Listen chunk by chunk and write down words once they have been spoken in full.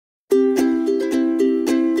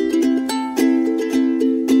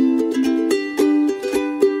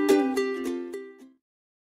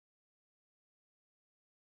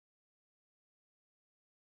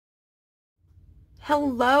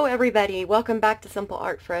Hello everybody, welcome back to Simple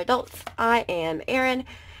Art for Adults. I am Erin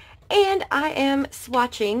and I am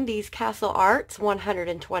swatching these Castle Arts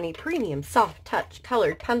 120 Premium Soft Touch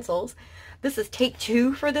Colored Pencils. This is take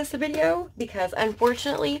 2 for this video because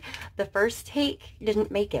unfortunately the first take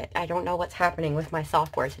didn't make it. I don't know what's happening with my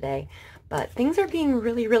software today, but things are being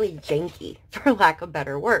really janky for lack of a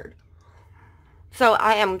better word. So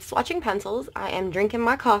I am swatching pencils. I am drinking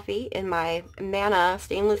my coffee in my Mana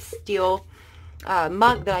stainless steel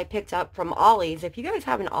mug that I picked up from Ollie's. If you guys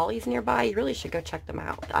have an Ollie's nearby, you really should go check them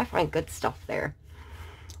out. I find good stuff there.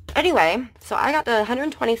 Anyway, so I got the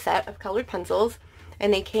 120 set of colored pencils,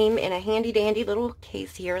 and they came in a handy dandy little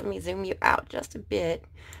case here. Let me zoom you out just a bit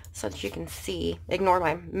so that you can see. Ignore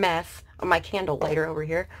my mess on my candle lighter over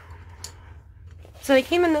here. So they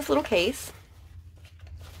came in this little case,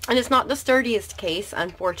 and it's not the sturdiest case,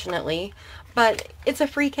 unfortunately, but it's a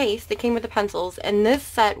free case that came with the pencils, and this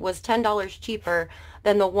set was $10 cheaper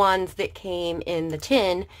than the ones that came in the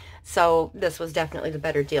tin, so this was definitely the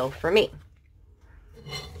better deal for me.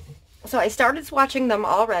 So I started swatching them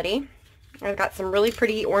already. I've got some really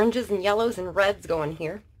pretty oranges and yellows and reds going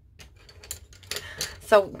here.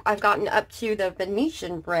 So I've gotten up to the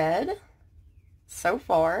Venetian red so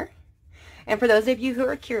far, and for those of you who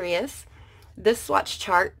are curious, this swatch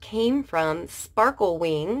chart came from Sparkle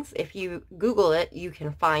Wings. If you Google it, you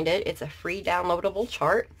can find it. It's a free downloadable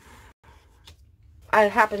chart. I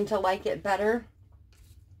happen to like it better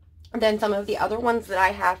than some of the other ones that I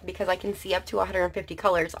have because I can see up to 150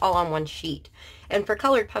 colors all on one sheet. And for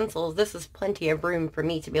colored pencils, this is plenty of room for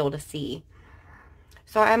me to be able to see.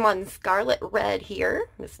 So I'm on Scarlet Red here.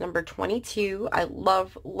 This number 22. I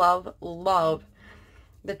love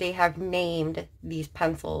that they have named these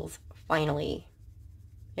pencils. Finally,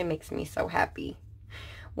 it makes me so happy.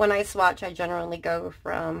 When I swatch, I generally go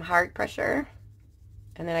from hard pressure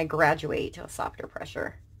and then I graduate to a softer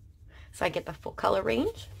pressure, so I get the full color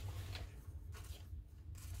range.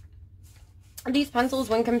 These pencils,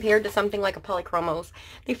 when compared to something like a Polychromos,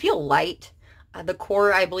 they feel light. The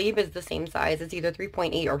core, I believe, is the same size. It's either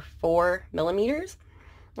 3.8 or 4 millimeters.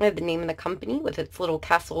 I have the name of the company with its little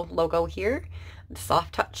castle logo here, the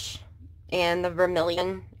soft touch, and the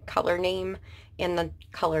vermilion color name and the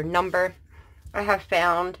color number. I have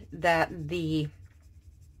found that the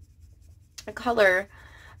color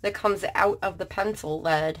that comes out of the pencil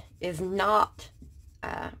lead is not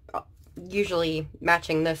usually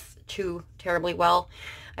matching this too terribly well.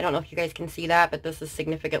 I don't know if you guys can see that, but this is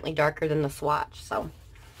significantly darker than the swatch, so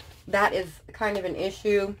that is kind of an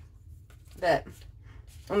issue,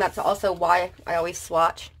 and that's also why I always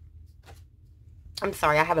swatch. I'm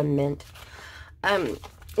sorry, I have a mint.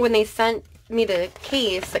 When they sent me the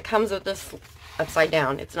case that comes with this upside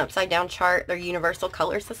down, it's an upside down chart, their universal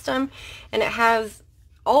color system, and it has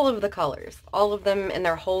all of the colors, all of them in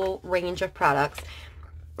their whole range of products.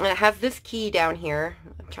 And it has this key down here.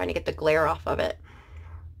 I'm trying to get the glare off of it.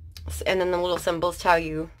 And then the little symbols tell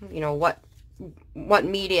you, what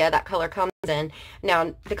media that color comes in.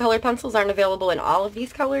 Now, the colored pencils aren't available in all of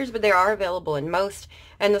these colors, but they are available in most,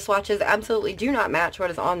 and the swatches absolutely do not match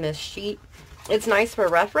what is on this sheet. It's nice for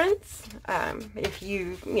reference. If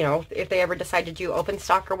if they ever decide to do open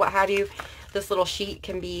stock or what have you, this little sheet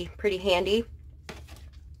can be pretty handy.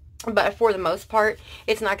 But for the most part,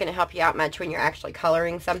 it's not going to help you out much when you're actually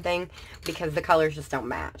coloring something because the colors just don't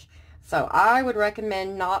match. So I would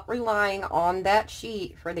recommend not relying on that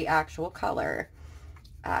sheet for the actual color.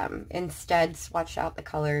 Instead, swatch out the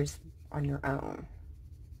colors on your own.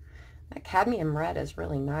 That cadmium red is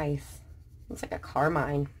really nice. It's like a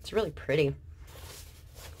carmine. It's really pretty.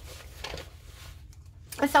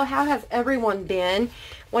 So how has everyone been?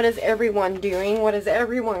 What is everyone doing? What is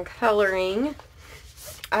everyone coloring?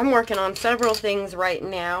 I'm working on several things right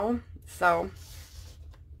now, so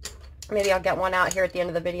maybe I'll get one out here at the end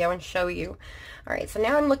of the video and show you. Alright, so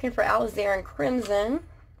now I'm looking for alizarin crimson,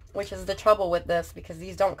 which is the trouble with this because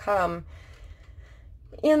these don't come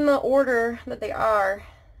in the order that they are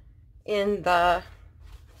on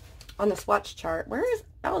the swatch chart. Where is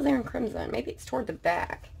alizarin crimson? Maybe it's toward the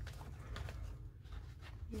back.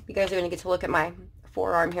 You guys are going to get to look at my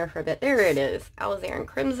forearm here for a bit. There it is, alizarin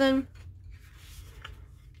crimson.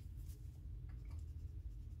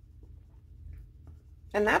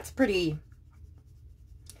 And that's pretty,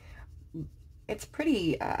 it's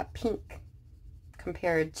pretty pink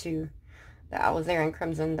compared to the alizarin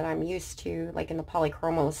crimson that I'm used to, like in the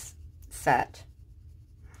Polychromos set.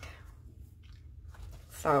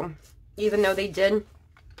 So, even though they did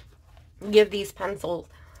give these pencils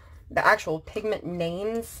the actual pigment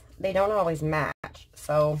names, they don't always match.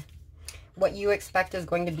 So, what you expect is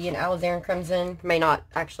going to be an alizarin crimson may not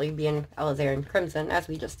actually be an alizarin crimson, as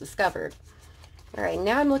we just discovered. All right,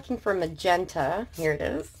 now I'm looking for magenta. Here it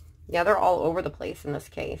is. Yeah, they're all over the place in this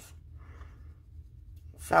case.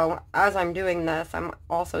 So as I'm doing this, I'm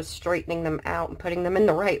also straightening them out and putting them in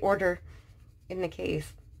the right order in the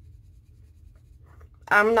case.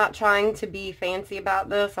 I'm not trying to be fancy about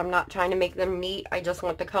this. I'm not trying to make them neat. I just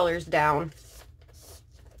want the colors down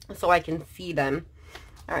so I can see them.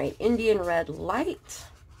 All right, Indian Red Light.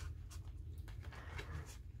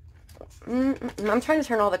 I'm trying to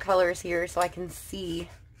turn all the colors here so I can see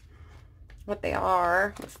what they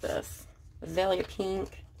are. What's this? Azalea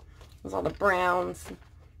Pink. There's all the browns.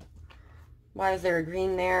 Why is there a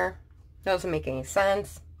green there? Doesn't make any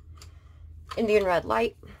sense. Indian Red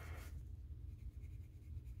Light.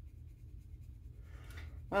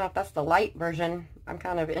 Well, if that's the light version, I'm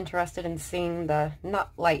kind of interested in seeing the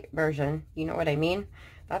not light version. You know what I mean?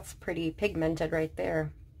 That's pretty pigmented right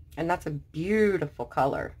there. And that's a beautiful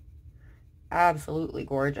color. Absolutely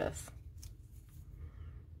gorgeous.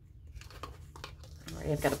 All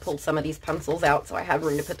right, I've got to pull some of these pencils out so I have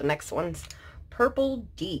room to put the next ones. Purple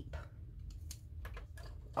Deep.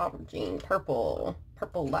 Aubergine, purple,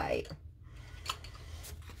 purple light.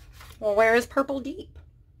 Well, where is Purple Deep?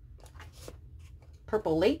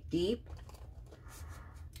 Purple Lake Deep.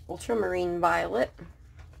 Ultramarine Violet.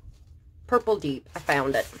 Purple Deep. I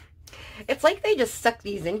found it. It's like they just stuck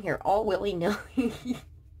these in here all willy-nilly.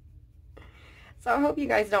 So I hope you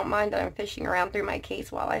guys don't mind that I'm fishing around through my case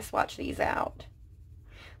while I swatch these out.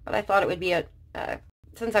 But I thought it would be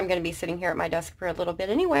since I'm going to be sitting here at my desk for a little bit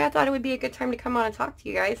anyway, I thought it would be a good time to come on and talk to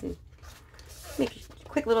you guys and make a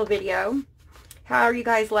quick little video. How are you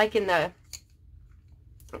guys liking the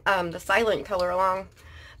silent color along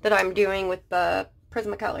that I'm doing with the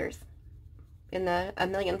Prismacolors in the A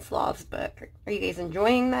Million Sloths book? Are you guys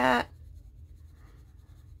enjoying that?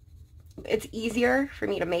 It's easier for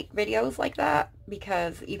me to make videos like that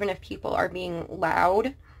because even if people are being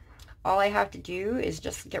loud, all I have to do is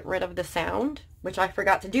just get rid of the sound, which I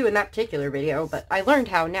forgot to do in that particular video, but I learned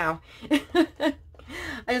how now. I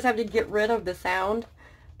just have to get rid of the sound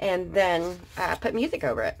and then put music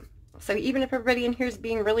over it. So even if everybody in here is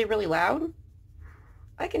being really, really loud,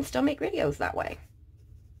 I can still make videos that way.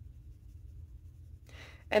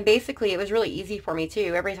 And basically, it was really easy for me,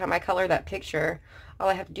 too. Every time I color that picture, all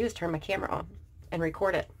I have to do is turn my camera on and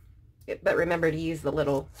record it. But remember to use the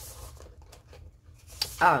little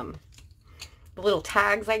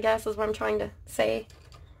tags, I guess, is what I'm trying to say.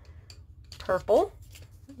 Purple.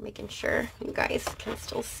 Making sure you guys can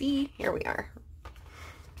still see. Here we are.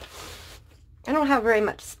 I don't have very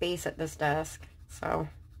much space at this desk, so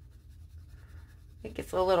it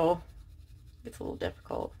gets a little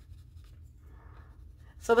difficult.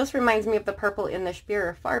 So this reminds me of the purple in the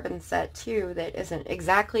Spear Farben set too, that isn't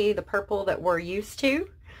exactly the purple that we're used to,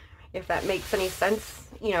 if that makes any sense.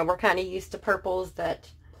 You know, we're kind of used to purples that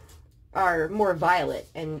are more violet,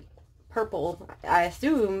 and purple, I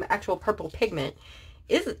assume actual purple pigment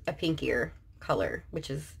is a pinkier color,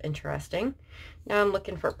 which is interesting. Now I'm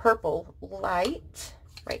looking for Purple Light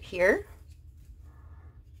right here.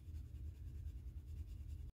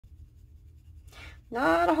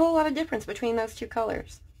 Not a whole lot of difference between those two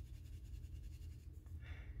colors.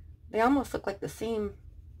 They almost look like the same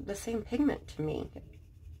pigment to me,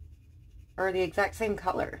 or the exact same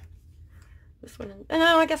color. This one,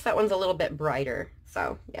 no, I guess that one's a little bit brighter.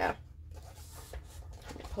 So yeah,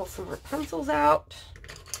 pull some more pencils out.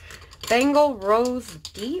 Bengal Rose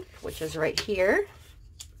Deep, which is right here.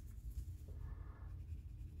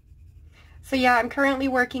 So yeah, I'm currently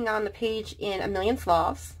working on the page in A Million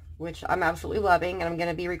Sloths, which I'm absolutely loving, and I'm going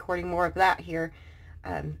to be recording more of that here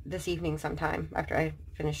this evening sometime after I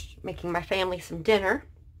finish making my family some dinner.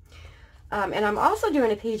 And I'm also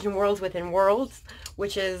doing a page in Worlds Within Worlds,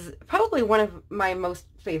 which is probably one of my most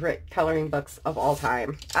favorite coloring books of all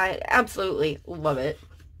time. I absolutely love it.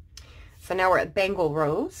 So now we're at Bengal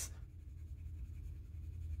Rose.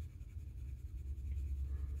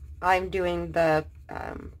 I'm doing the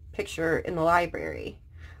picture in the library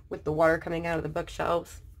with the water coming out of the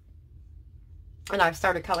bookshelves. And I've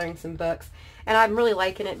started coloring some books. And I'm really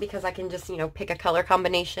liking it because I can just, you know, pick a color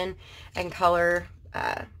combination and color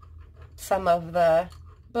some of the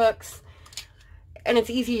books. And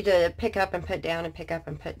it's easy to pick up and put down and pick up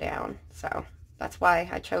and put down. So that's why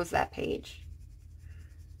I chose that page.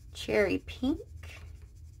 Cherry Pink.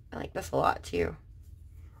 I like this a lot too.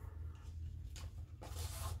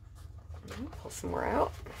 Pull some more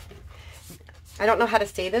out. I don't know how to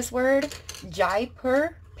say this word.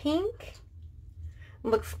 Jaipur Pink.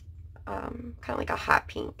 Looks kind of like a hot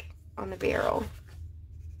pink on the barrel.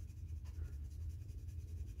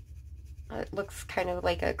 It looks kind of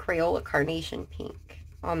like a Crayola carnation pink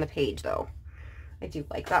on the page, though. I do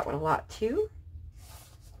like that one a lot, too.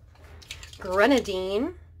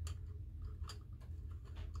 Grenadine.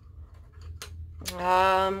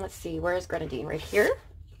 Let's see, where's Grenadine? Right here.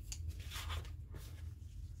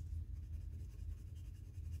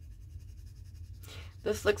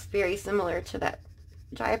 This looks very similar to that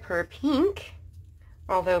Jaipur pink,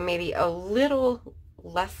 although maybe a little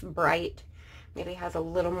less bright. Maybe has a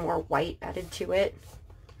little more white added to it.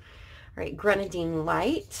 All right, Grenadine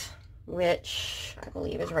Light, which I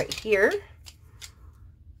believe is right here.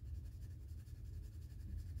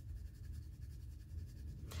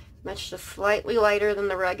 That's just slightly lighter than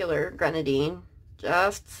the regular Grenadine,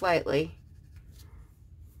 just slightly.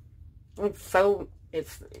 It's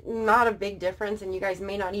not a big difference, and you guys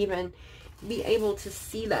may not even be able to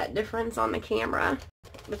see that difference on the camera.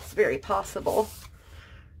 It's very possible.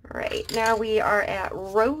 All right, now we are at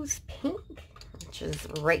Rose Pink, which is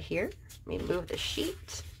right here. Let me move the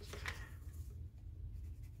sheet.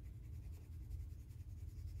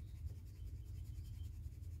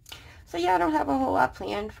 So yeah, I don't have a whole lot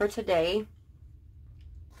planned for today.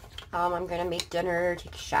 I'm going to make dinner,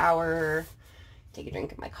 take a shower, take a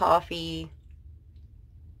drink of my coffee.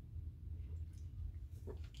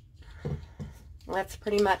 That's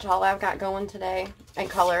pretty much all I've got going today. And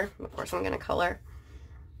color. Of course, I'm going to color.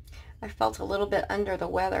 I felt a little bit under the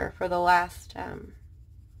weather for the last, I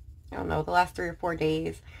don't know, the last 3 or 4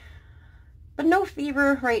 days. But no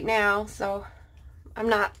fever right now, so I'm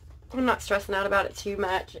not stressing out about it too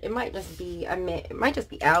much. It might just be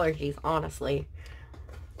allergies, honestly.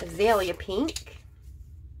 Azalea Pink,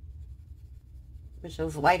 which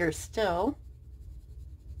is lighter still.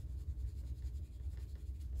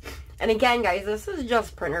 And again, guys, this is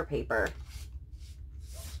just printer paper.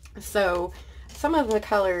 So some of the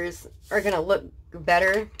colors are going to look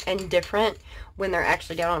better and different when they're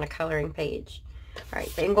actually down on a coloring page. All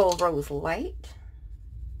right, Bengal Rose Light.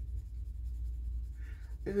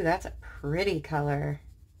 Ooh, that's a pretty color.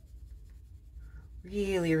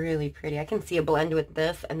 Really, really pretty. I can see a blend with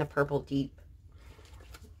this and the Purple Deep.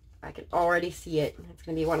 I can already see it. It's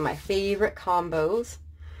going to be one of my favorite combos.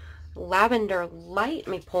 Lavender Light. Let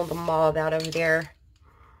me pull the mauve out of there.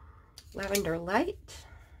 Lavender Light.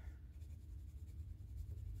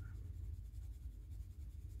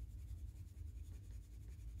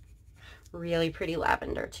 Really pretty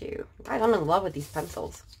lavender, too. Guys, I'm in love with these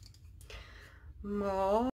pencils.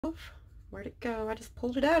 Mauve. Where'd it go? I just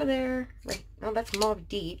pulled it out of there. Wait, no, that's Mauve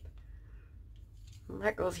Deep. And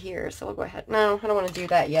that goes here, so we'll go ahead. No, I don't want to do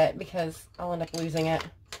that yet because I'll end up losing it.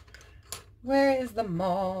 Where is the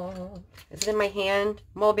mauve? Is it in my hand?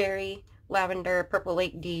 Mulberry, Lavender, Purple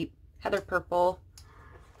Lake Deep, Heather Purple.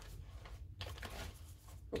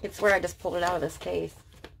 It's where I just pulled it out of this case.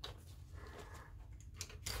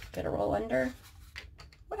 Get a roll under.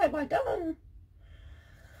 What have I done?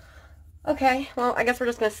 Okay, well, I guess we're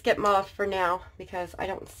just going to skip mauve for now because I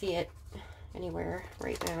don't see it anywhere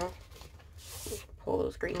right now. Pull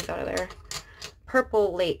those greens out of there.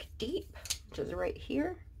 Purple Lake Deep, which is right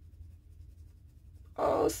here.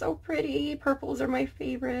 Oh, so pretty. Purples are my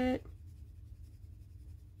favorite.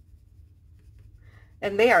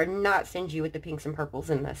 And they are not stingy with the pinks and purples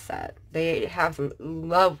in this set. They have some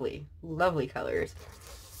lovely, lovely colors.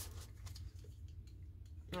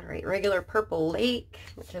 All right, regular Purple Lake,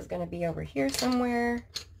 which is going to be over here somewhere.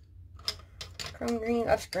 Chrome green,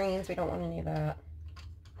 us greens, we don't want any of that.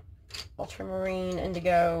 Ultramarine,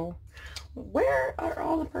 indigo. Where are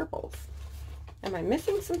all the purples? Am I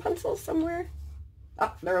missing some pencils somewhere?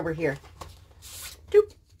 Oh, they're over here.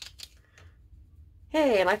 Doop.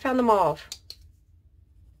 Hey, and I found the mauve.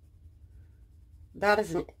 That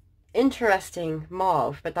is an interesting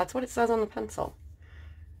mauve, but that's what it says on the pencil.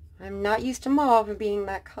 I'm not used to mauve being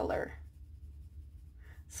that color.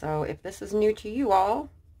 So if this is new to you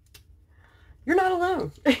all, you're not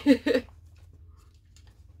alone.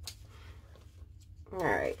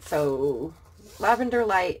 Alright, so Lavender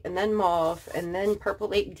Light, and then Mauve, and then Purple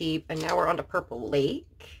Lake Deep, and now we're on to Purple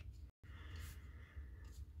Lake.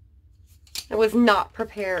 I was not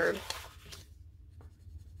prepared.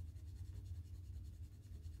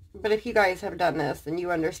 But if you guys have done this, then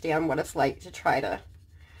you understand what it's like to try to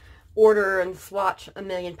order and swatch a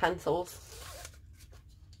million pencils.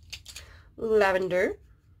 Lavender.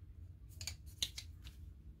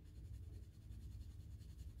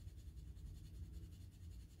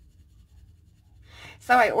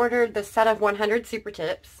 So I ordered the set of 100 Super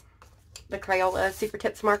Tips, the Crayola Super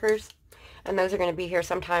Tips markers, and those are going to be here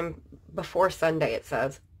sometime before Sunday, it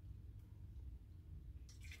says.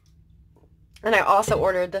 And I also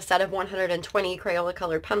ordered the set of 120 Crayola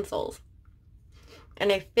colored pencils.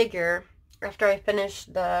 And I figure after I finish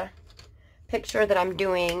the picture that I'm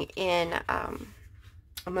doing in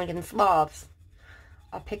American Sloths,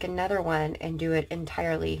 I'll pick another one and do it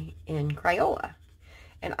entirely in Crayola.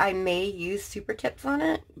 And I may use super tips on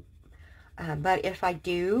it, but if I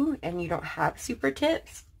do and you don't have super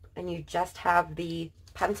tips and you just have the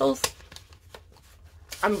pencils,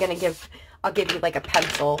 I'll give you like a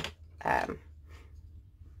pencil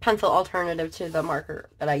alternative to the marker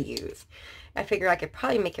that I use. I figure I could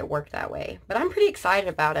probably make it work that way, but I'm pretty excited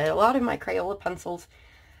about it. A lot of my Crayola pencils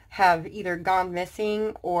have either gone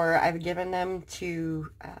missing, or I've given them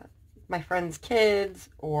to my friends' kids,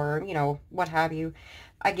 or, you know, what have you.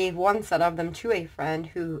 I gave one set of them to a friend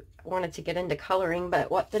who wanted to get into coloring,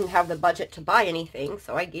 but didn't have the budget to buy anything,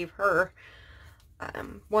 so I gave her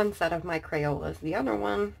one set of my Crayolas. The other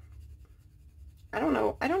one, I don't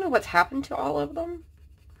know what's happened to all of them.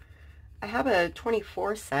 I have a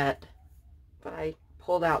 24 set that I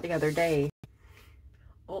pulled out the other day.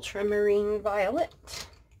 Ultramarine Violet.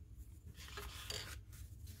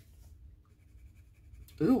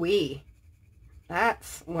 Ooh-wee.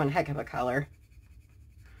 That's one heck of a color.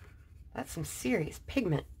 That's some serious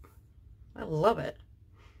pigment. I love it.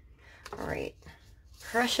 Alright.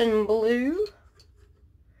 Prussian Blue.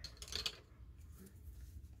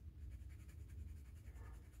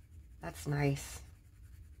 That's nice.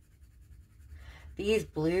 These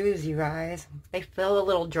blues, you guys, they feel a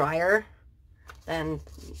little drier than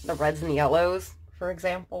the reds and the yellows, for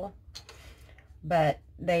example. But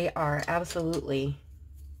they are absolutely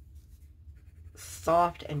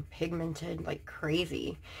soft and pigmented like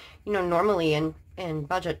crazy. You know, normally in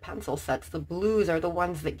budget pencil sets, the blues are the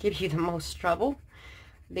ones that give you the most trouble.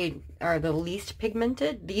 They are the least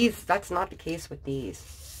pigmented. That's not the case with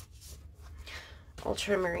these.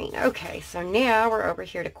 Ultramarine. Okay, so now we're over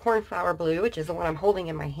here to Cornflower Blue, which is the one I'm holding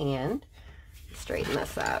in my hand. Straighten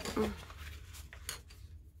this up.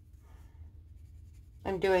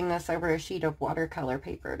 I'm doing this over a sheet of watercolor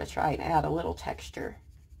paper to try and add a little texture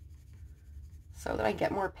so that I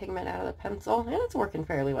get more pigment out of the pencil, and it's working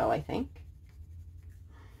fairly well, I think.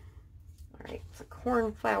 Alright, so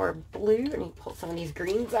Cornflower Blue. I need to pull some of these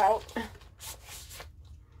greens out.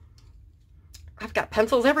 I've got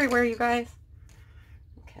pencils everywhere, you guys.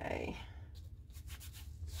 Okay.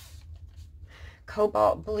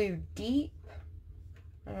 Cobalt Blue Deep.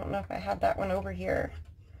 I don't know if I have that one over here.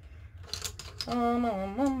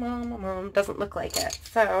 Doesn't look like it,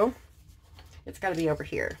 so it's got to be over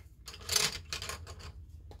here.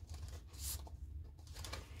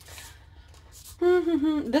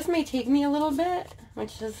 This may take me a little bit,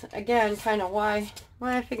 which is, again, kind of why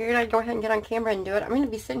I figured I'd go ahead and get on camera and do it. I'm going to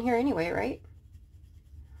be sitting here anyway, right?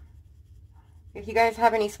 If you guys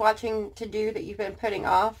have any swatching to do that you've been putting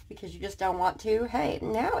off because you just don't want to, hey,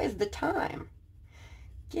 now is the time.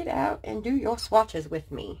 Get out and do your swatches with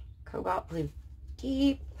me. Cobalt Blue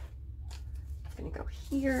Deep. It's going to go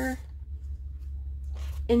here.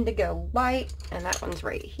 Indigo Light, and that one's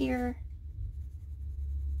right here.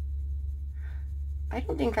 I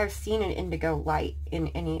don't think I've seen an Indigo Light in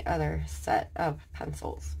any other set of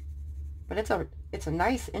pencils, but it's a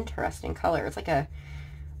nice, interesting color. It's like a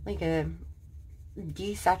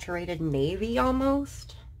desaturated navy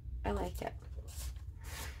almost. I like it.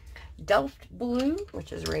 Delft Blue,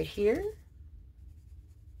 which is right here.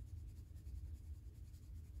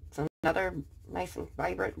 It's another nice and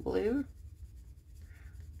vibrant blue.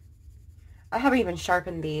 I haven't even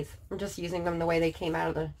sharpened these. I'm just using them the way they came out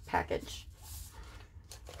of the package.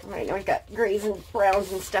 Alright, now we've got grays and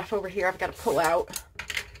browns and stuff over here I've got to pull out.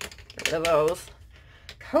 Get rid of those.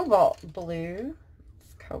 Cobalt Blue.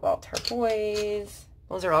 Cobalt Turquoise.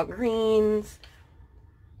 Those are all greens.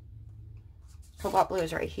 Cobalt Blue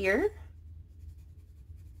is right here.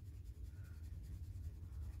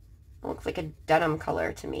 It looks like a denim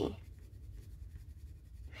color to me.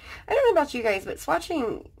 I don't know about you guys, but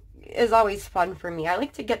swatching is always fun for me. I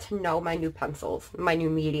like to get to know my new pencils, my new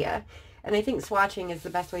media. And I think swatching is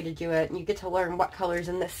the best way to do it. And you get to learn what colors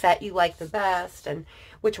in this set you like the best and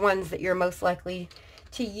which ones that you're most likely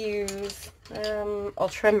to use.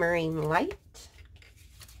 Ultramarine Light.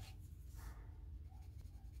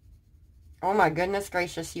 Oh my goodness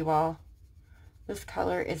gracious, you all. This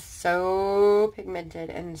color is so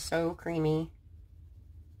pigmented and so creamy.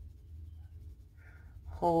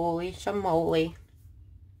 Holy shamoly.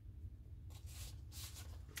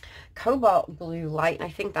 Cobalt Blue Light, and I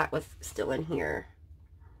think that was still in here.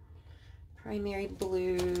 Primary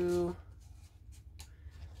Blue.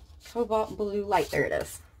 Cobalt Blue Light, there it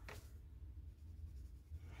is.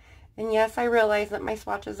 And yes, I realize that my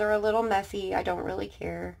swatches are a little messy. I don't really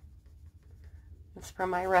care. It's for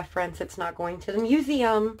my reference. It's not going to the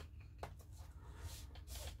museum.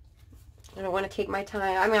 I don't want to take my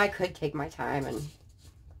time. I mean, I could take my time and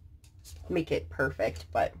make it perfect,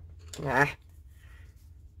 but nah.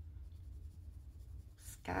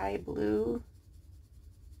 Sky blue.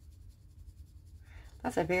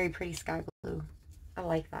 That's a very pretty sky blue. I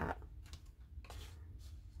like that.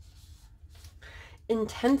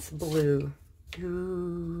 Intense blue.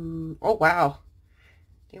 Ooh. Oh, wow.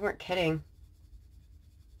 They weren't kidding.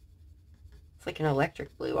 It's like an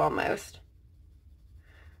electric blue almost.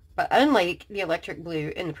 But unlike the electric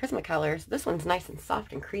blue in the Prismacolors, this one's nice and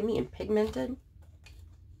soft and creamy and pigmented.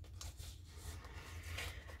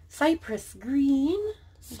 Cypress green,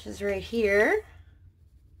 which is right here.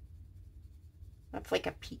 That's like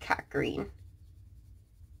a peacock green.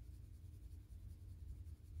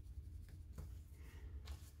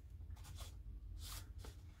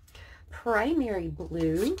 Primary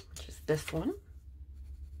blue, which is this one.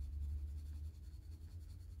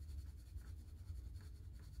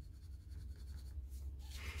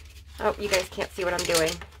 Oh, you guys can't see what I'm doing.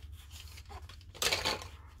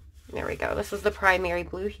 There we go. This is the primary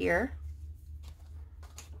blue here.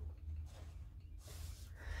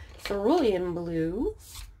 Cerulean blue.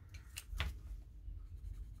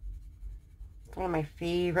 One of my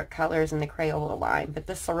favorite colors in the Crayola line, but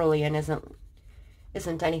this cerulean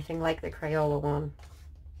isn't anything like the Crayola one.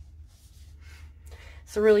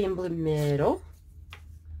 Cerulean blue middle.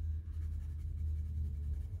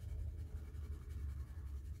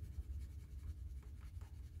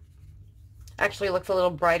 Actually looks a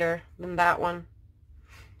little brighter than that one.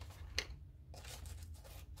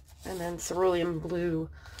 And then cerulean blue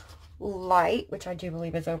light, which I do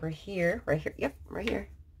believe is over here. Right here. Yep, right here.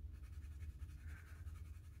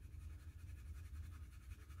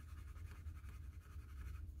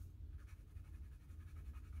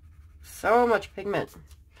 So much pigment.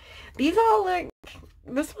 These all look,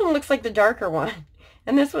 this one looks like the darker one.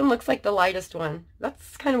 And this one looks like the lightest one.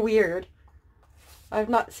 That's kind of weird. I've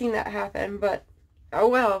not seen that happen, but oh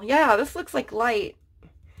well. Yeah, this looks like light.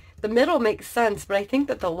 The middle makes sense, but I think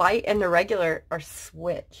that the light and the regular are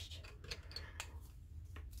switched.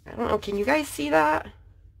 I don't know. Can you guys see that?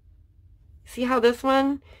 See how this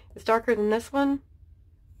one is darker than this one?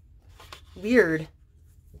 Weird.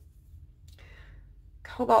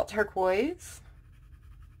 Cobalt turquoise.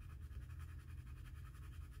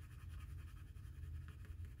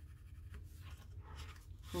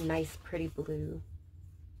 Nice, pretty blue.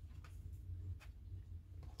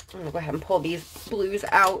 I'm going to go ahead and pull these blues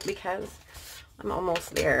out because I'm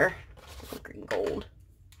almost there. Green gold.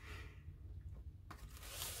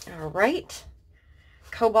 Alright.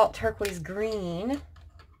 Cobalt turquoise green.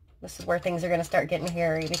 This is where things are going to start getting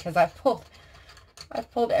hairy because I've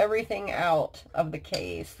pulled everything out of the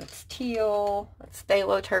case. It's teal. It's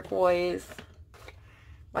phthalo turquoise.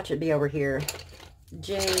 Watch it be over here.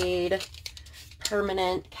 Jade.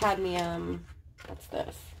 Permanent. Cadmium. What's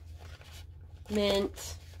this?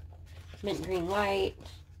 Mint. Mint green light,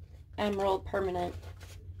 emerald, permanent,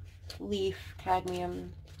 leaf,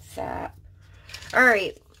 cadmium, sap.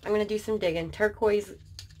 Alright, I'm going to do some digging. Turquoise,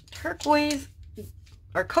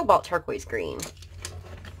 or cobalt turquoise green.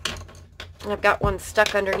 And I've got one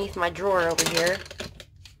stuck underneath my drawer over here.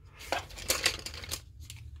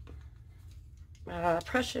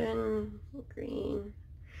 Prussian green.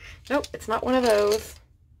 Nope, it's not one of those.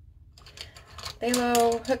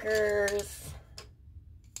 Phthalo, hookers.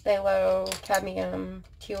 Phthalo, cadmium,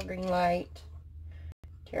 teal green light,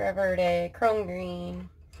 terra verde, chrome green,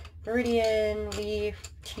 viridian, leaf,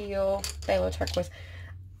 teal, phthalo turquoise.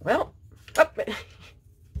 Well, oh.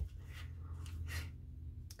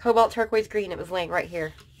 Cobalt turquoise green. It was laying right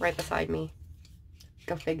here, right beside me.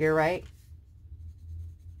 Go figure, right?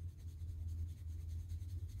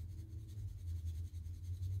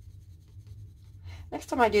 Next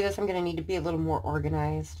time I do this, I'm going to need to be a little more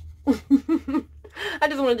organized. I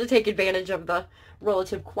just wanted to take advantage of the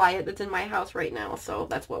relative quiet that's in my house right now, so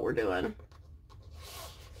that's what we're doing.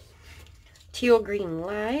 Teal green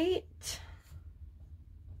light.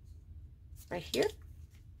 Right here.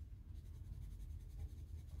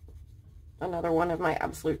 Another one of my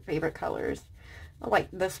absolute favorite colors. I like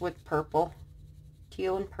this with purple.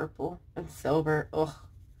 Teal and purple and silver. Ugh.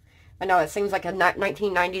 I know it seems like a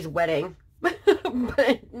 1990s wedding, but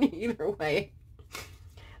either way,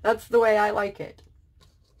 that's the way I like it.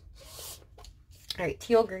 Alright,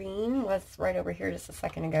 teal green was right over here just a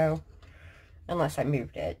second ago, unless I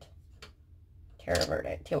moved it. Terra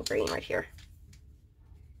verde, teal green right here.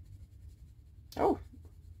 Oh,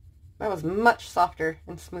 that was much softer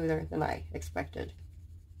and smoother than I expected.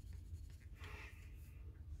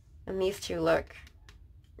 And these two look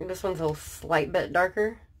This one's a slight bit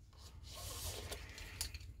darker.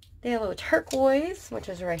 Phthalo turquoise, which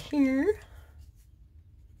is right here.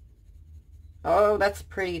 Oh, that's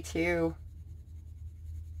pretty too.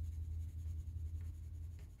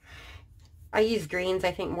 I use greens,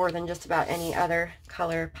 I think, more than just about any other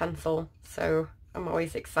color pencil, so I'm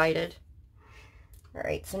always excited. All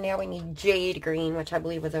right, so now we need jade green, which I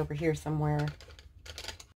believe was over here somewhere.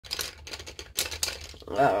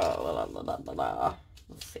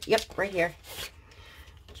 Let's see. Yep, right here.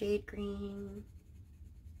 Jade green.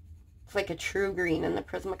 It's like a true green in the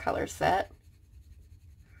Prismacolor set.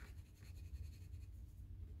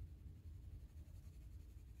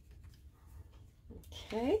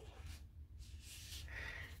 Okay.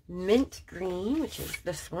 Mint green, which is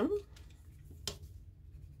this one.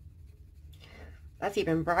 That's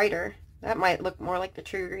even brighter. That might look more like the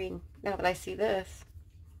true green now that I see this.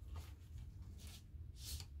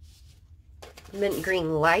 Mint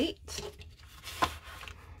green light.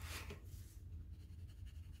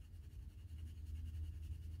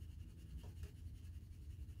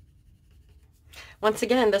 Once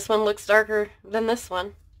again, this one looks darker than this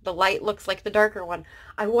one. The light looks like the darker one.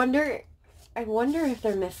 I wonder if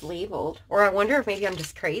they're mislabeled, or I wonder if maybe I'm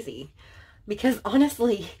just crazy, because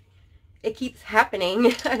honestly, it keeps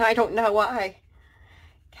happening and I don't know why.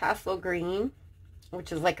 Castle green,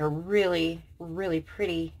 which is like a really, really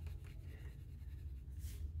pretty.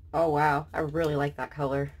 Oh wow, I really like that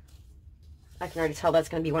color. I can already tell that's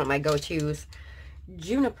going to be one of my go-tos.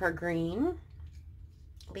 Juniper green.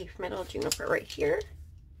 Leaf middle juniper right here.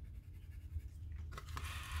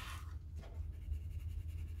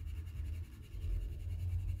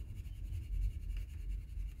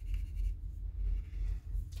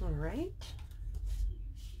 All right.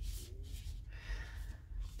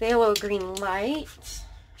 Phthalo green light.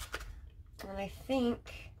 And I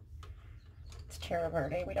think it's Terra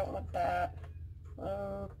Verde. We don't want that.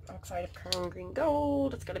 Oh, oxide of chrome green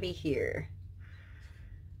gold. It's going to be here.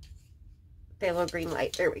 Phthalo green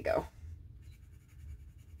light. There we go.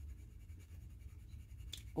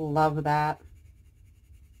 Love that.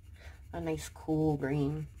 A nice cool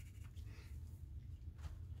green.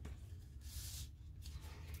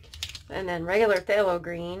 And then regular phthalo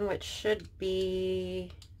green, which should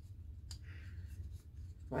be,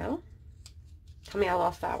 well, tell me I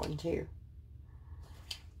lost that one too.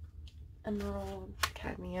 Emerald,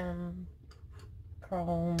 cadmium,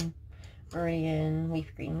 chrome, meridian,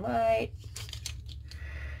 leaf green light,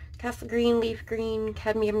 castle green, leaf green,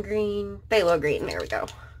 cadmium green, phthalo green. There we go.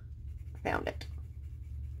 Found it.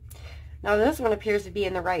 Now this one appears to be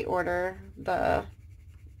in the right order. The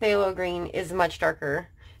phthalo green is much darker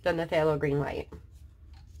than the phthalo green light.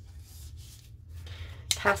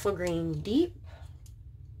 Castle green deep.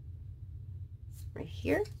 Right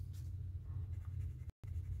here.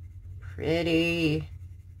 Pretty.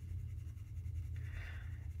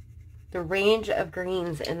 The range of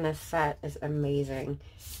greens in this set is amazing.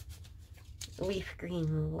 Leaf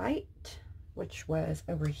green light, which was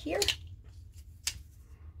over here.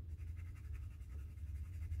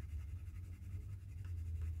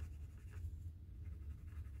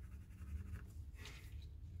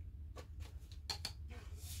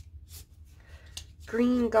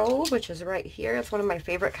 Green gold, which is right here. It's one of my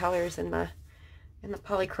favorite colors in the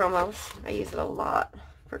polychromos. I use it a lot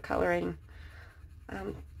for coloring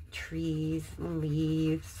trees and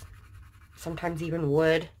leaves, sometimes even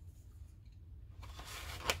wood.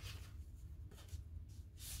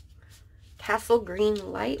 Castle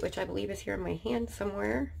green light, which I believe is here in my hand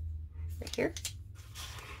somewhere. Right here.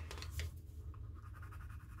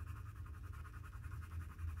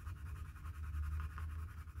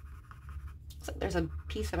 So there's a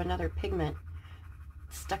piece of another pigment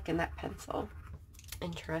stuck in that pencil.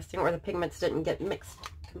 Interesting, or the pigments didn't get mixed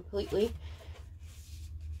completely.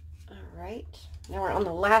 All right, now we're on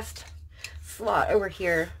the last slot over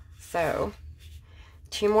here. So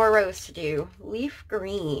 2 more rows to do. Leaf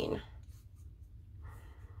green.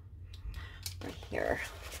 Right here.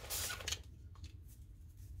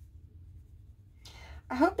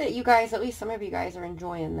 I hope that you guys, at least some of you guys, are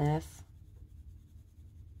enjoying this.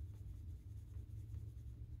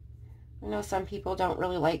 I know some people don't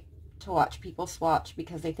really like to watch people swatch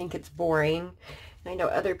because they think it's boring. And I know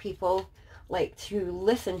other people like to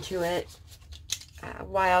listen to it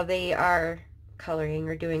while they are coloring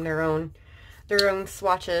or doing their own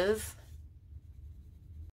swatches.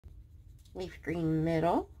 Leaf green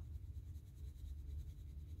middle.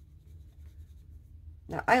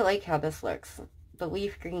 Now I like how this looks. The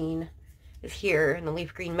leaf green is here and the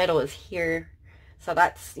leaf green middle is here. So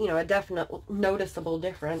that's, you know, a definite noticeable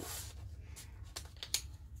difference.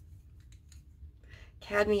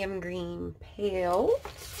 cadmium green pale.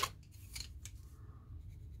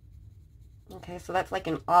 Okay, so that's like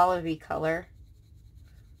an olivey color,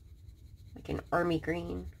 like an army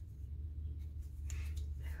green.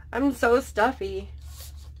 I'm so stuffy.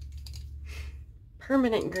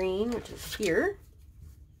 Permanent green, which is here.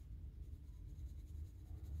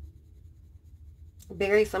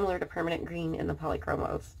 Very similar to permanent green in the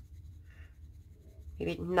polychromos.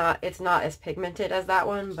 Maybe not, it's not as pigmented as that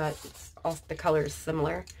one, but it's also, the color is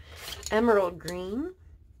similar. Emerald green.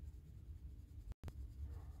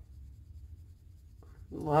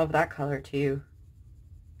 Love that color too.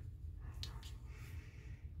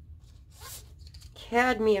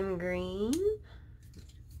 Cadmium green.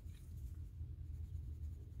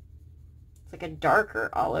 It's like a darker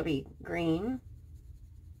olivey green.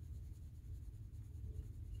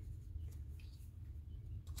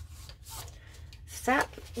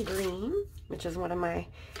 Sap green, which is one of my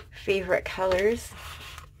favorite colors.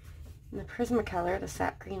 And the Prismacolor, the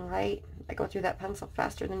sap green light. I go through that pencil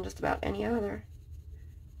faster than just about any other.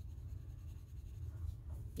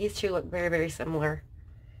 These two look very, very similar.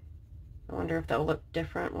 I wonder if they'll look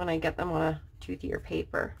different when I get them on a toothier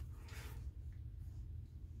paper.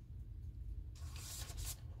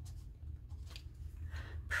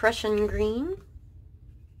 Prussian green.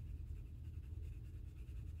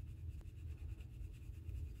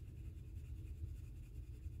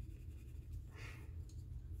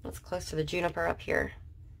 That's close to the juniper up here.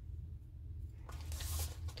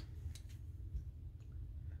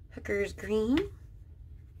 Hooker's green.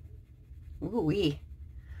 Ooh-wee.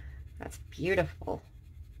 That's beautiful.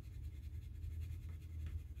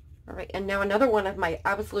 All right, and now another one of my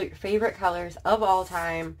absolute favorite colors of all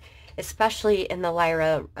time, especially in the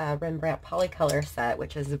Lyra Rembrandt Polycolor set,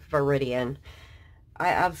 which is Viridian. I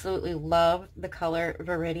absolutely love the color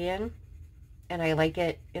Viridian, and I like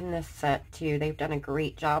it in this set too. They've done a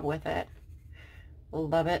great job with it.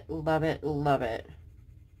 Love it, love it, love it.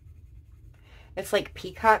 It's like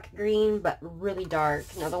peacock green, but really dark.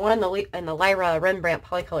 Now, the one in the Lyra Rembrandt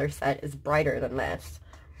Polycolor set is brighter than this,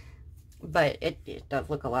 but it does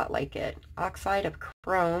look a lot like it. Oxide of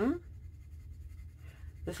Chrome.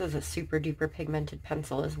 This is a super duper pigmented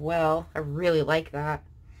pencil as well. I really like that.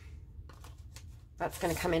 That's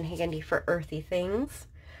going to come in handy for earthy things.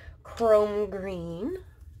 Chrome green.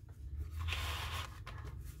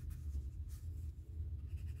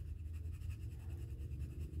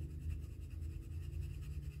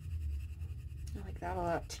 That a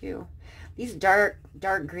lot too. These dark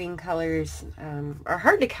green colors are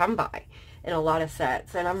hard to come by in a lot of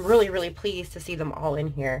sets, and I'm really, really pleased to see them all in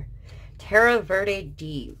here. Terra Verde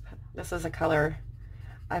Deep. This is a color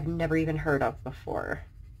I've never even heard of before.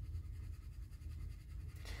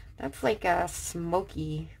 That's like a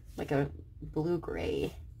smoky, like a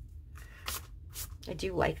blue-gray. I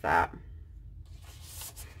do like that.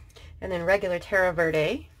 And then regular Terra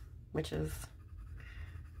Verde, which is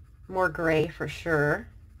more gray for sure.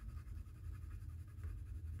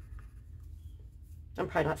 I'm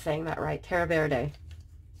probably not saying that right. Terra Verde.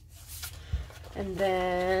 And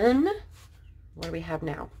then, what do we have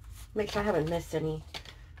now? Make sure I haven't missed any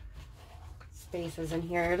spaces in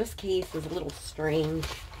here. This case is a little strange.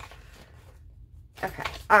 Okay.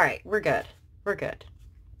 Alright, we're good. We're good.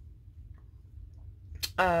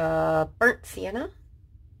 Burnt Sienna.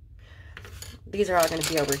 These are all going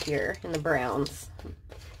to be over here in the browns.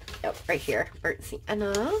 Yep, right here. Burnt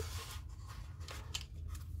Sienna.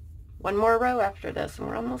 One more row after this and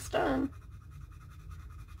we're almost done.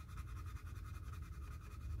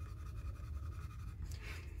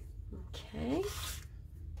 Okay.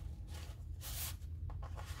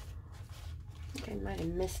 I think I might have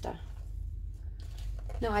missed a...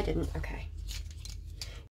 No, I didn't. Okay.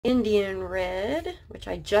 Indian Red, which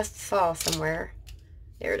I just saw somewhere.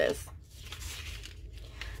 There it is.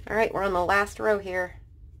 Alright, we're on the last row here.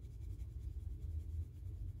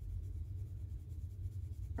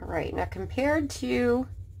 Alright, now compared to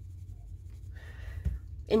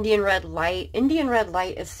Indian Red Light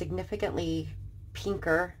is significantly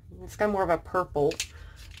pinker. It's got more of a purple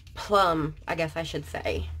plum, I guess I should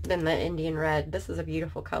say, than the Indian Red. This is a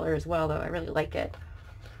beautiful color as well, though. I really like it.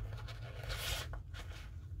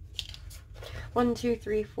 1, 2,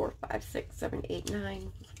 3, 4, 5, 6, 7, 8, 9.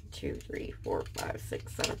 1, 2, 3, 4, 5,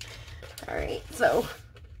 6, 7. Alright, so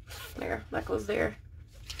there, that goes there.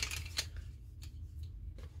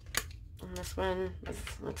 And this one,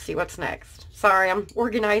 let's see what's next. Sorry, I'm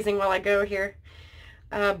organizing while I go here.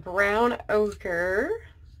 Brown Ochre.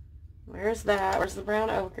 Where's that? Where's the brown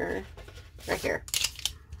ochre? Right here.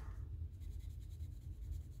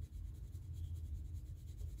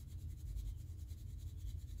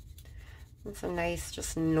 It's a nice,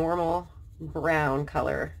 just normal brown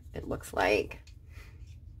color, it looks like.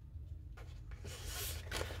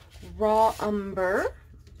 Raw Umber.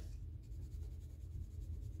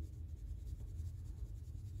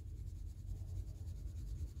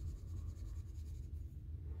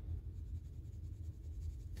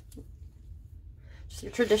 Just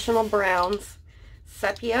your traditional browns.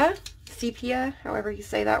 Sepia, however you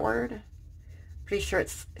say that word. Pretty sure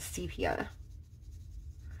it's sepia.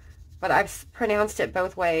 But I've pronounced it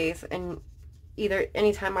both ways, and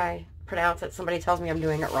anytime I pronounce it, somebody tells me I'm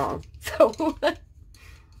doing it wrong. So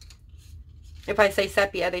if I say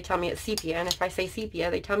sepia, they tell me it's sepia, and if I say sepia,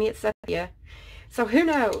 they tell me it's sepia. So who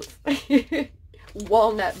knows?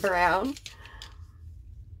 Walnut brown.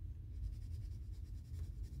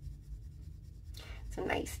 It's a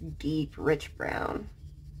nice, deep, rich brown.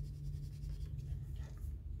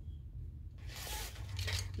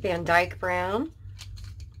 Van Dyke brown.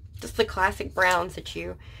 Just the classic browns that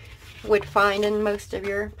you would find in most of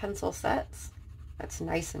your pencil sets. That's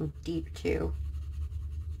nice and deep too.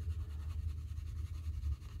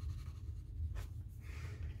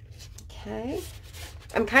 Okay.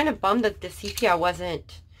 I'm kind of bummed that the sepia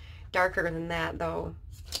wasn't darker than that though.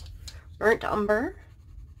 Burnt umber.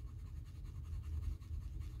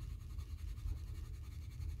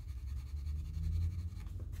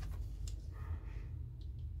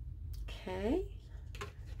 Okay.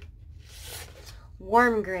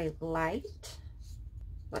 Warm gray light.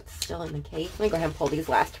 What's still in the case? Let me go ahead and pull these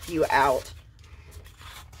last few out.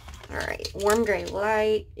 Alright, warm gray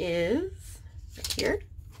light is right here.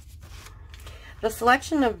 The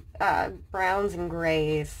selection of browns and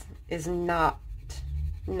grays is not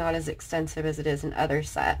as extensive as it is in other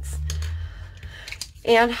sets.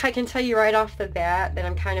 And I can tell you right off the bat that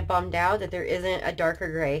I'm kind of bummed out that there isn't a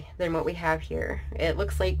darker gray than what we have here. It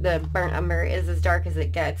looks like the burnt umber is as dark as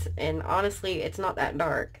it gets, and honestly, it's not that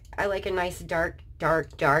dark. I like a nice dark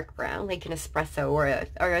brown, like an espresso or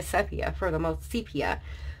a sepia for the most sepia.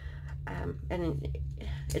 And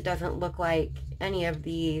it doesn't look like any of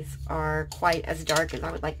these are quite as dark as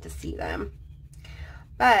I would like to see them.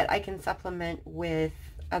 But I can supplement with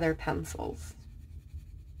other pencils.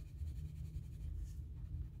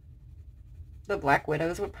 The Black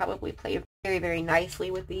Widows would probably play very, very nicely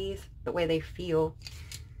with these, the way they feel.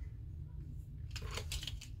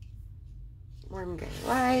 Warm gray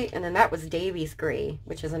light, and then that was Davies gray,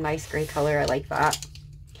 which is a nice gray color. I like that.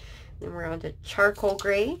 Then we're on to charcoal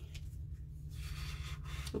gray.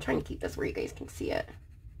 I'm trying to keep this where you guys can see it.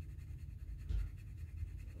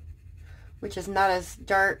 Which is not as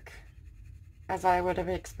dark as I would have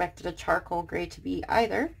expected a charcoal gray to be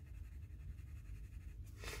either.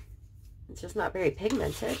 It's just not very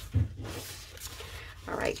pigmented.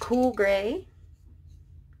 All right, cool gray.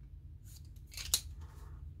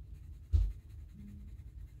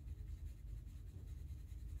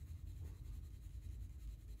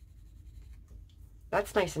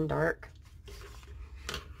 That's nice and dark.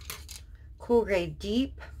 Cool gray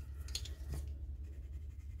deep.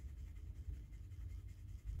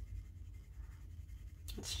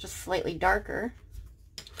 It's just slightly darker.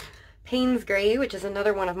 Payne's Gray, which is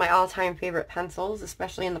another one of my all-time favorite pencils,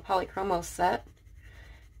 especially in the Polychromos set.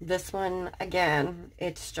 This one, again,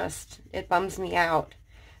 it bums me out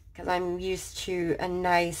because I'm used to a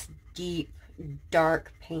nice, deep,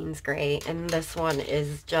 dark Payne's Gray, and this one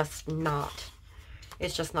is just not.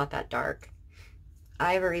 It's just not that dark.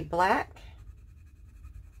 Ivory Black.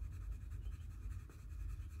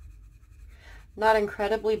 Not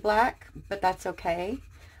incredibly black, but that's okay.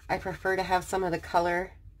 I prefer to have some of the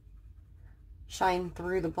color shine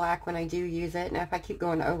through the black when I do use it, and if I keep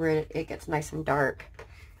going over it, it gets nice and dark.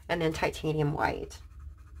 And then titanium white.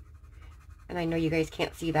 And I know you guys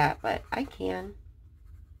can't see that, but I can.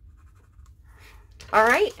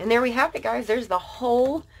 Alright, and there we have it, guys. There's the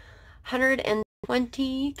whole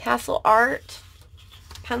 120 Castle Art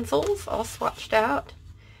pencils all swatched out.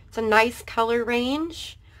 It's a nice color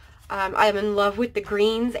range. I'm in love with the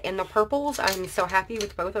greens and the purples. I'm so happy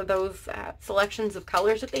with both of those selections of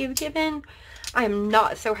colors that they've given. I am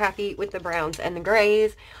not so happy with the browns and the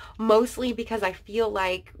grays, mostly because I feel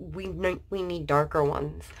like we need darker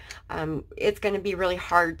ones. It's going to be really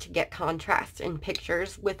hard to get contrast in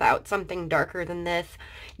pictures without something darker than this.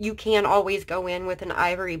 You can always go in with an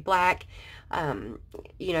ivory black,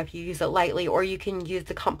 you know, if you use it lightly, or you can use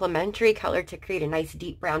the complementary color to create a nice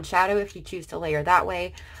deep brown shadow if you choose to layer that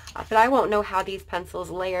way. But I won't know how these pencils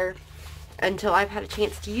layer until I've had a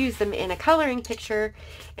chance to use them in a coloring picture,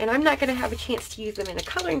 and I'm not going to have a chance to use them in a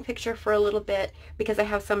coloring picture for a little bit because I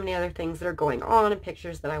have so many other things that are going on in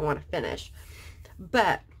pictures that I want to finish.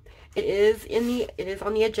 But It is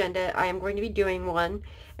on the agenda. I am going to be doing one.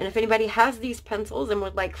 And if anybody has these pencils and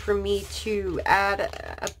would like for me to add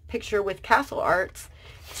a picture with Castle Arts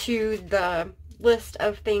to the list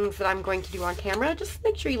of things that I'm going to do on camera, just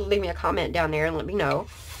make sure you leave me a comment down there and let me know.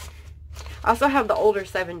 I also have the older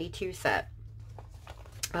 72 set.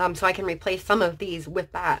 So I can replace some of these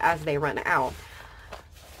with that as they run out.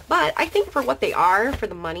 But I think for what they are, for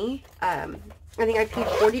the money, I think I paid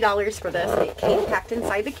 $40 for this. It came packed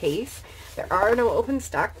inside the case. There are no open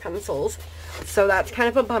stock pencils, so that's kind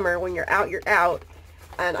of a bummer. When you're out, you're out.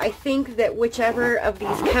 And I think that whichever of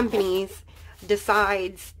these companies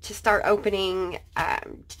decides to start selling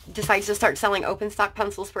open stock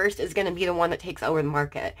pencils first is going to be the one that takes over the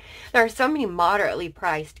market. There are so many moderately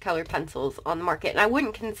priced color pencils on the market, and I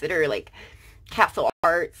wouldn't consider like Castle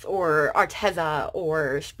Arts or Arteza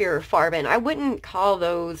or Spear Farben. I wouldn't call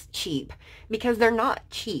those cheap because they're not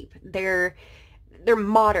cheap. They're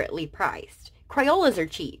moderately priced. Crayolas are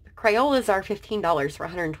cheap. Crayolas are $15 for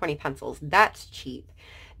 120 pencils. That's cheap.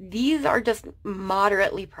 These are just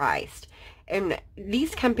moderately priced. And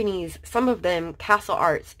these companies, some of them, Castle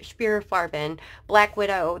Arts, Spear Farben, Black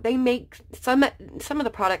Widow, they make some of the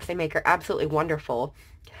products they make are absolutely wonderful.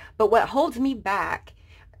 But what holds me back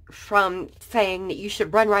from saying that you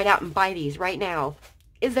should run right out and buy these right now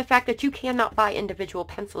is the fact that you cannot buy individual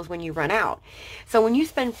pencils when you run out. So when you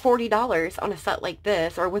spend $40 on a set like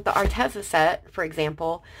this, or with the Arteza set, for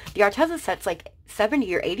example, the Arteza set's like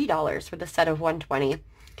 $70 or $80 for the set of 120.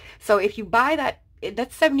 So if you buy that,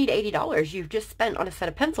 that's $70 to $80 you've just spent on a set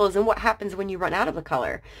of pencils. And what happens when you run out of a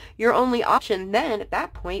color? Your only option then at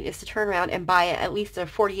that point is to turn around and buy at least a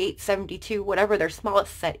 48, 72, whatever their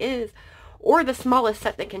smallest set is, or the smallest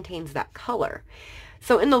set that contains that color.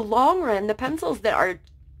 So in the long run, the pencils that are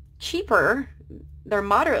cheaper, they're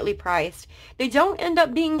moderately priced, they don't end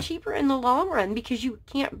up being cheaper in the long run because you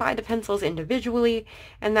can't buy the pencils individually.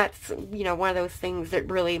 And that's, you know, one of those things that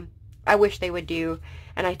really I wish they would do.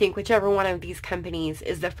 And I think whichever one of these companies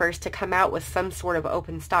is the first to come out with some sort of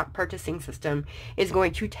open stock purchasing system is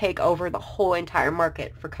going to take over the whole entire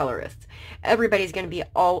market for colorists. Everybody's going to be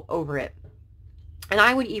all over it. And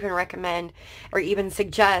I would even recommend or even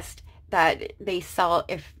suggest that they sell,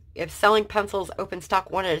 if selling pencils open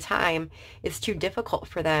stock one at a time is too difficult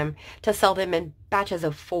for them, to sell them in batches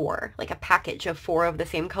of 4, like a package of 4 of the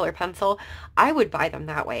same color pencil. I would buy them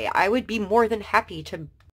that way. I would be more than happy to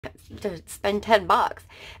spend $10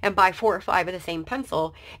 and buy 4 or 5 of the same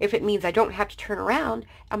pencil if it means I don't have to turn around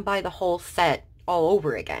and buy the whole set all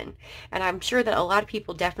over again. And I'm sure that a lot of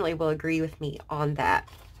people definitely will agree with me on that.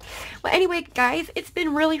 Well, anyway, guys, it's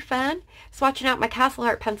been really fun swatching out my Castle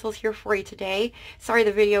Art pencils here for you today. Sorry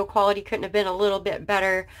the video quality couldn't have been a little bit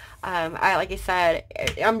better. Like I said,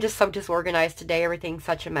 I'm just so disorganized today. Everything's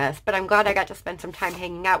such a mess. But I'm glad I got to spend some time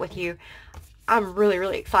hanging out with you. I'm really,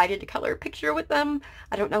 really excited to color a picture with them.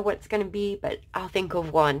 I don't know what it's going to be, but I'll think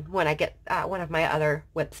of one when I get one of my other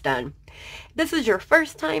whips done. If this is your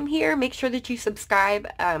first time here, make sure that you subscribe.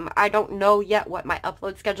 I don't know yet what my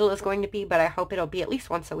upload schedule is going to be, but I hope it'll be at least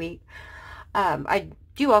once a week. I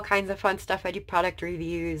do all kinds of fun stuff. I do product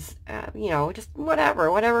reviews, you know, just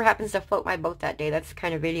whatever happens to float my boat that day. That's the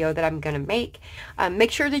kind of video that I'm going to make.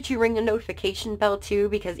 Make sure that you ring the notification bell too,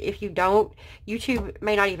 because if you don't, YouTube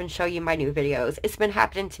may not even show you my new videos. It's been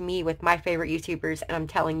happening to me with my favorite YouTubers, and I'm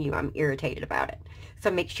telling you, I'm irritated about it.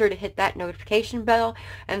 So make sure to hit that notification bell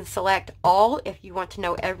and select all if you want to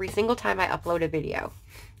know every single time I upload a video.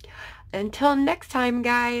 Until next time,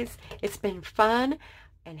 guys, it's been fun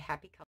and happy coloring.